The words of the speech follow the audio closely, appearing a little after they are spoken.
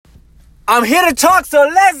I'm here to talk, so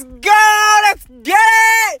let's go! Let's get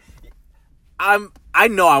it! I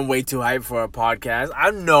know I'm way too hyped for a podcast.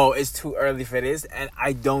 I know it's too early for this, and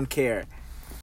I don't care.